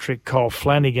 Nick Kotrick, Kyle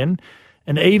Flanagan,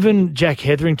 and even Jack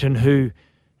Hetherington, who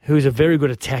is a very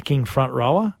good attacking front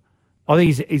rower. I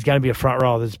think he's going to be a front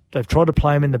rower. They've tried to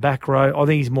play him in the back row. I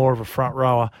think he's more of a front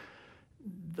rower.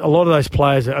 A lot of those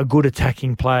players are good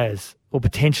attacking players, or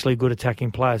potentially good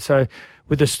attacking players. So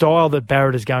with the style that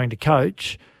Barrett is going to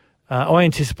coach, I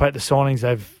anticipate the signings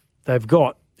they've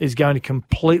got is going to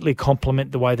completely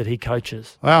complement the way that he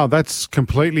coaches. Wow, that's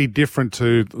completely different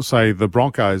to, say, the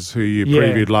Broncos, who you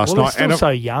previewed last night. They're still so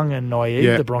young and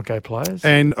naive, the Bronco players.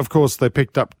 And, of course, they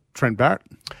picked up Trent Barrett.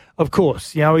 Of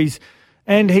course. He's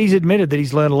admitted that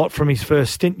he's learned a lot from his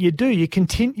first stint.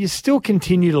 You still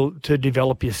continue to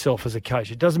develop yourself as a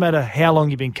coach. It doesn't matter how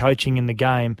long you've been coaching in the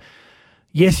game.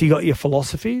 Yes, you got your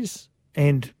philosophies,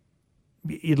 and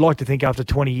you'd like to think after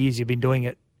 20 years you've been doing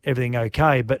it, everything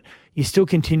okay, but you still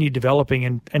continue developing,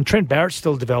 and Trent Barrett's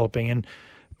still developing, and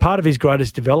part of his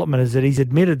greatest development is that he's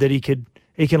admitted that he can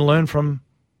learn from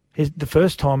the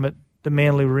first time at the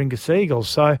Manly Warringah Seagulls.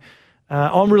 So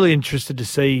I'm really interested to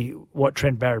see what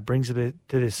Trent Barrett brings to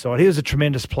this side. He was a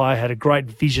tremendous player, had a great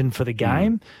vision for the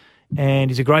game, and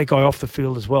he's a great guy off the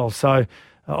field as well. So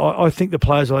I think the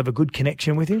players will have a good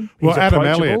connection with him. He's Adam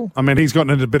Elliott, he's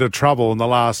gotten into a bit of trouble in the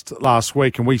last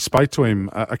week, and we spoke to him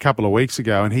a couple of weeks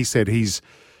ago, and he said he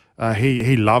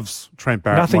loves Trent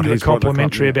Barrett. Nothing but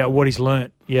complimentary about what he's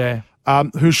learnt. Yeah.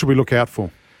 Who should we look out for?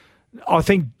 I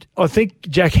think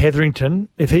Jack Hetherington,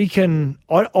 if he can,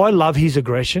 I love his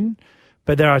aggression,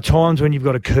 but there are times when you've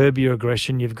got to curb your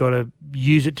aggression. You've got to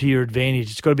use it to your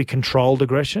advantage. It's got to be controlled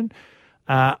aggression.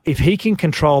 If he can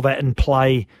control that and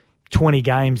play 20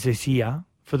 games this year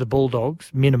for the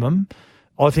Bulldogs, minimum,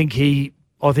 I think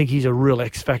he's a real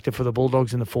X factor for the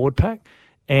Bulldogs in the forward pack.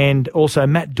 And also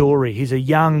Matt Doorey, he's a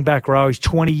young back row. He's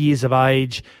 20 years of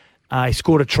age. He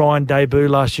scored a try and debut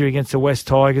last year against the West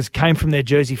Tigers, came from their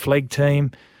Jersey Flegg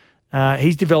team.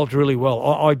 He's developed really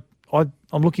well.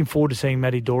 I'm looking forward to seeing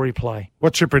Matty Doorey play.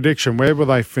 What's your prediction? Where will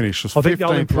they finish? I think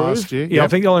they'll improve. Last year? Yeah, I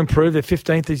think they'll improve. They're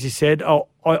 15th, as you said.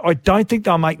 I don't think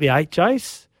they'll make the 8,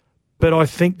 Jace, but I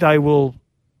think they will.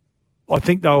 I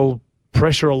think they'll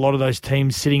pressure a lot of those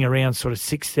teams sitting around sort of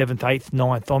 6th, 7th, 8th,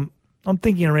 9th. I'm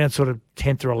thinking around sort of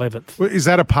 10th or 11th. Well, is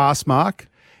that a pass mark?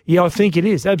 Yeah, I think it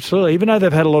is, absolutely. Even though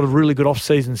they've had a lot of really good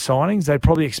off-season signings, they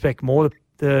probably expect more,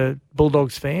 the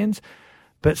Bulldogs fans.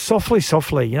 But softly,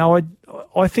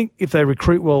 I think if they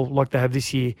recruit well like they have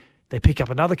this year, they pick up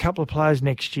another couple of players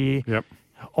next year. Yep.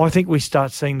 I think we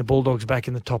start seeing the Bulldogs back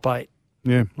in the top 8.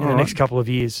 Yeah, in the next couple of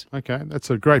years. Okay, that's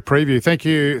a great preview. Thank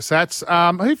you, Sats.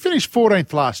 Who finished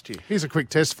 14th last year? Here's a quick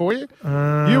test for you.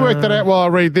 You worked that out while I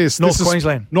read this.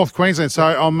 Queensland. North Queensland. So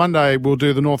on Monday, we'll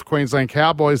do the North Queensland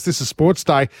Cowboys. This is Sports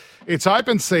Day. It's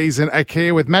open season at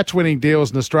Kia with match-winning deals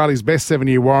and Australia's best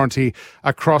 7-year warranty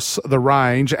across the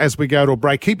range. As we go to a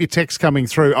break, keep your texts coming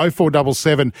through,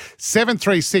 0477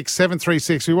 736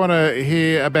 736. We want to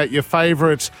hear about your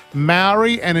favourite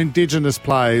Maori and Indigenous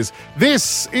players.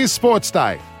 This is Sports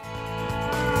Day.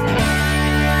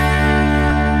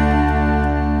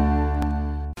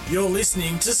 You're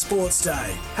listening to Sports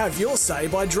Day. Have your say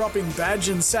by dropping Badge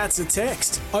and Sats a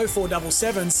text.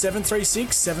 0477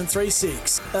 736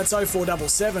 736. That's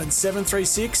 0477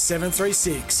 736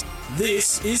 736.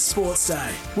 This is Sports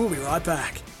Day. We'll be right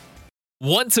back.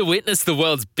 Want to witness the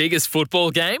world's biggest football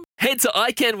game? Head to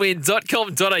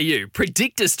iCanWin.com.au,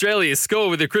 predict Australia's score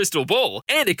with a crystal ball,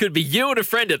 and it could be you and a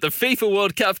friend at the FIFA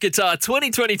World Cup Qatar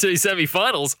 2022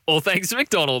 semi-finals, all thanks to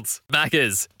McDonald's.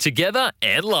 Maccas, together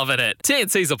and loving it.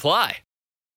 TNCs apply.